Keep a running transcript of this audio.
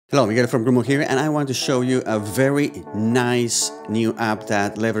Hello, Miguel from Grumo here, and I want to show you a very nice new app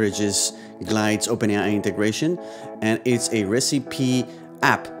that leverages Glide's OpenAI integration, and it's a recipe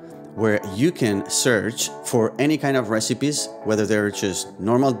app where you can search for any kind of recipes, whether they're just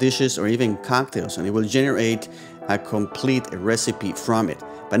normal dishes or even cocktails, and it will generate a complete recipe from it.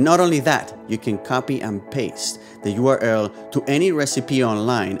 But not only that, you can copy and paste the URL to any recipe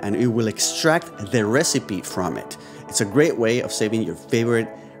online and it will extract the recipe from it. It's a great way of saving your favorite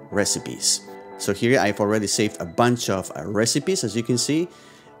recipes. So here I've already saved a bunch of recipes, as you can see,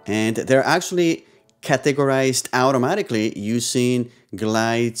 and they're actually categorized automatically using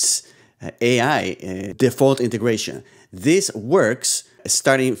Glide's AI default integration. This works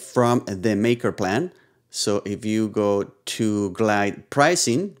starting from the maker plan. So if you go to Glide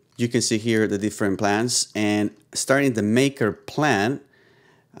pricing, you can see here the different plans, and starting the maker plan,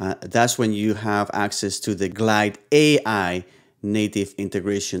 that's when you have access to the Glide AI native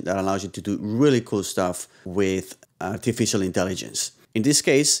integration that allows you to do really cool stuff with artificial intelligence. In this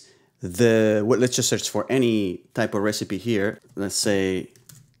case, let's just search for any type of recipe here. Let's say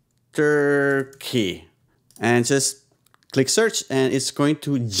turkey, and just click search, and it's going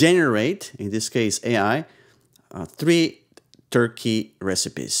to generate, in this case AI, 3 turkey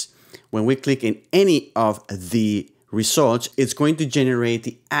recipes. When we click in any of the results, it's going to generate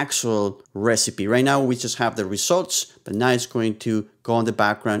the actual recipe. Right now we just have the results, but now it's going to go on the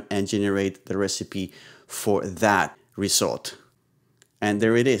background and generate the recipe for that result. And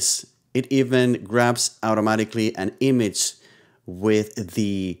there it is. It even grabs automatically an image with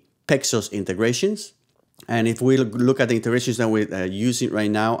the Pexels integrations. And if we look at the integrations that we're using right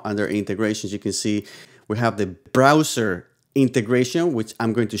now under integrations, you can see we have the browser integration, which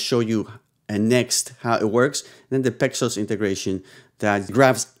I'm going to show you next how it works. And then the Pexels integration that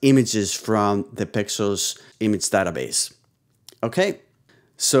grabs images from the Pexels image database. Okay,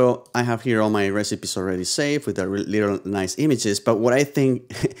 so I have here all my recipes already saved with the little nice images. But what I think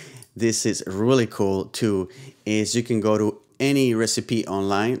this is really cool too is you can go to any recipe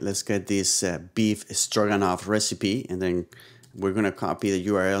online. Let's get this beef stroganoff recipe, and then we're gonna copy the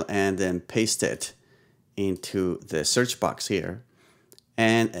URL and then paste it into the search box here.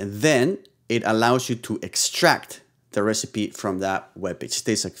 And then it allows you to extract the recipe from that webpage. It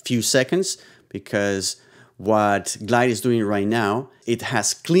takes a few seconds because what Glide is doing right now, it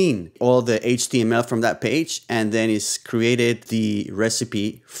has cleaned all the HTML from that page and then it's created the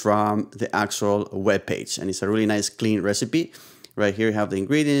recipe from the actual web page. And it's a really nice clean recipe. Right here you have the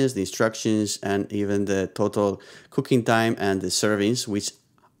ingredients, the instructions, and even the total cooking time and the servings, which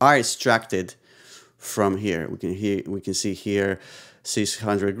are extracted from here. We can see here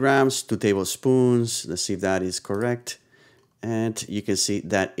 600 grams, 2 tablespoons. Let's see if that is correct. And you can see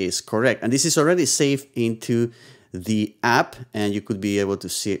that is correct. And this is already saved into the app, and you could be able to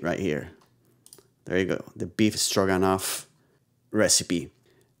see it right here. There you go, the beef stroganoff recipe.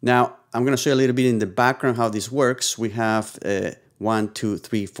 Now, I'm going to show you a little bit in the background how this works. We have 1, 2,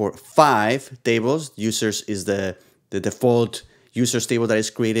 3, 4, 5 tables. Users is the default users table that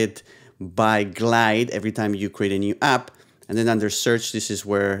is created by Glide every time you create a new app. And then under search, this is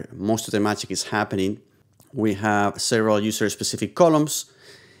where most of the magic is happening. We have several user-specific columns,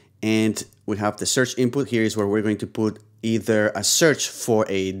 and we have the search input. Here is where we're going to put either a search for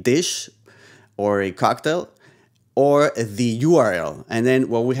a dish or a cocktail or the URL. And then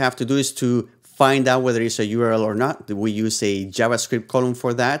what we have to do is to find out whether it's a URL or not. We use a JavaScript column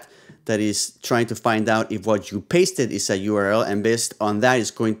for that is trying to find out if what you pasted is a URL, and based on that,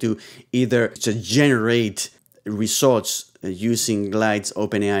 it's going to either just generate results using Glide's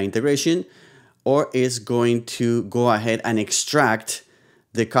OpenAI integration, or is going to go ahead and extract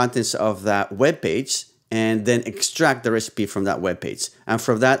the contents of that web page and then extract the recipe from that web page. And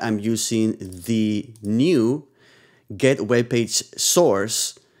for that, I'm using the new get web page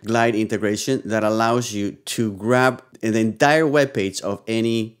source Glide integration that allows you to grab the entire web page of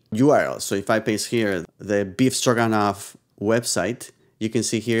any URL. So if I paste here the beef stroganoff website, you can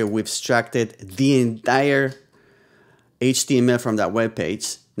see here we've extracted the entire HTML from that web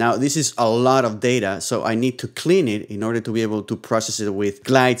page. Now this is a lot of data, so I need to clean it in order to be able to process it with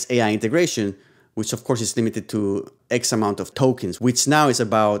Glide's AI integration, which of course is limited to X amount of tokens, which now is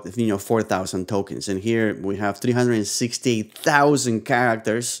about 4,000 tokens. And here we have 368,000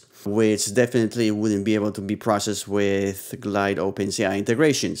 characters, which definitely wouldn't be able to be processed with Glide OpenAI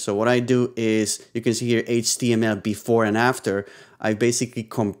integration. So what I do is, you can see here HTML before and after. I basically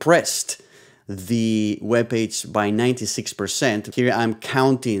compressed the web page by 96%. Here I'm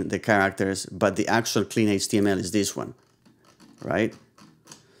counting the characters, but the actual clean HTML is this one, right?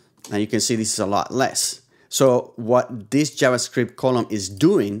 And you can see this is a lot less. So what this JavaScript column is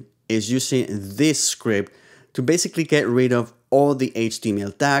doing is using this script to basically get rid of all the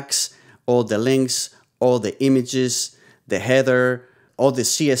HTML tags, all the links, all the images, the header, all the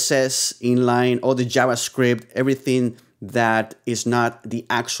CSS inline, all the JavaScript, everything that is not the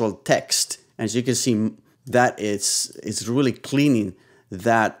actual text. As you can see, that it's really cleaning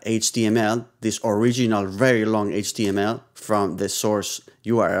that HTML, this original very long HTML from the source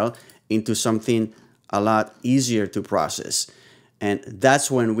URL, into something a lot easier to process. And that's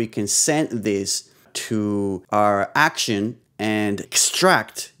when we can send this to our action and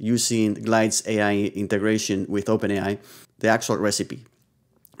extract, using Glide's AI integration with OpenAI, the actual recipe.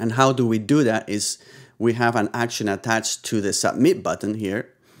 And how do we do that is we have an action attached to the submit button here.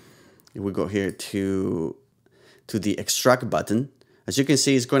 If we go here to the extract button, as you can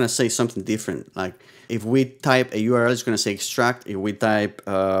see, it's going to say something different. Like if we type a URL, it's going to say extract. If we type,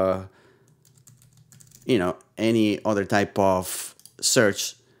 you know, any other type of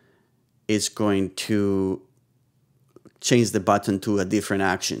search, it's going to change the button to a different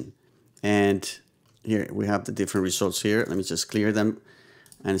action. And here we have the different results here. Let me just clear them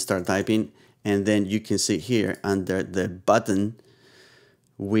and start typing. And then you can see here under the button,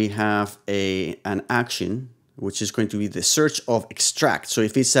 we have an action, which is going to be the search of extract. So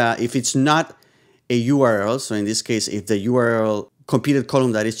if it's not a URL, so in this case, if the URL completed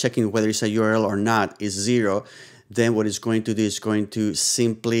column that is checking whether it's a URL or not is 0, then what it's going to do is going to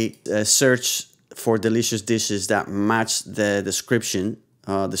simply search for delicious dishes that match the description,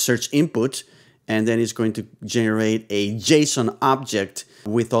 the search input, and then it's going to generate a JSON object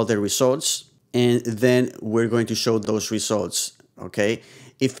with all the results, and then we're going to show those results, okay?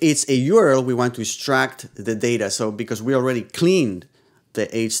 If it's a URL, we want to extract the data. So because we already cleaned the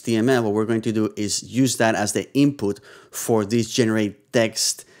HTML, what we're going to do is use that as the input for this generate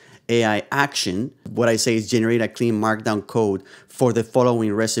text AI action. What I say is generate a clean markdown code for the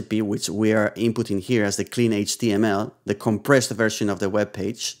following recipe, which we are inputting here as the clean HTML, the compressed version of the web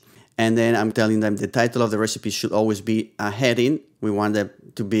page. And then I'm telling them the title of the recipe should always be a heading. We want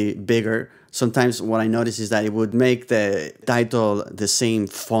it to be bigger. Sometimes what I notice is that it would make the title the same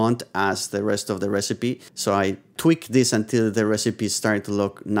font as the rest of the recipe. So I tweak this until the recipe starts to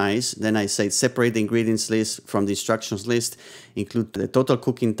look nice. Then I say separate the ingredients list from the instructions list, include the total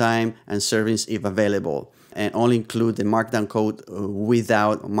cooking time and servings if available, and only include the markdown code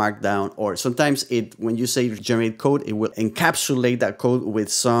without markdown. Or sometimes when you say generate code, it will encapsulate that code with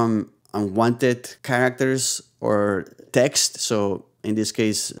some unwanted characters or text. So in this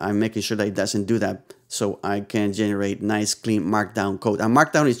case, I'm making sure that it doesn't do that, so I can generate nice, clean markdown code. And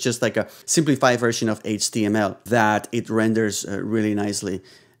markdown is just like a simplified version of HTML that it renders really nicely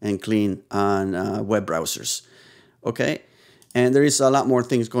and clean on web browsers. Okay, and there is a lot more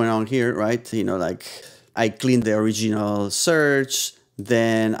things going on here, right? You know, like I clean the original search,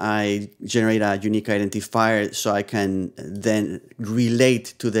 then I generate a unique identifier so I can then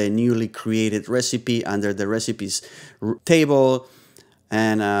relate to the newly created recipe under the recipes table,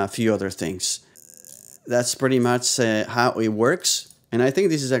 and a few other things. That's pretty much how it works. And I think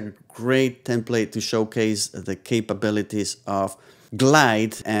this is a great template to showcase the capabilities of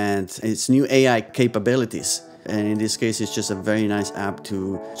Glide and its new AI capabilities. And in this case, it's just a very nice app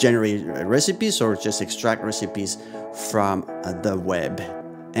to generate recipes or just extract recipes from the web.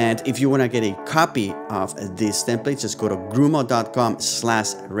 And if you want to get a copy of this template, just go to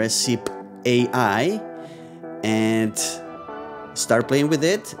grumo.com/RecipAI and start playing with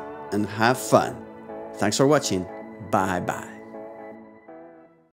it and have fun. Thanks for watching. Bye bye.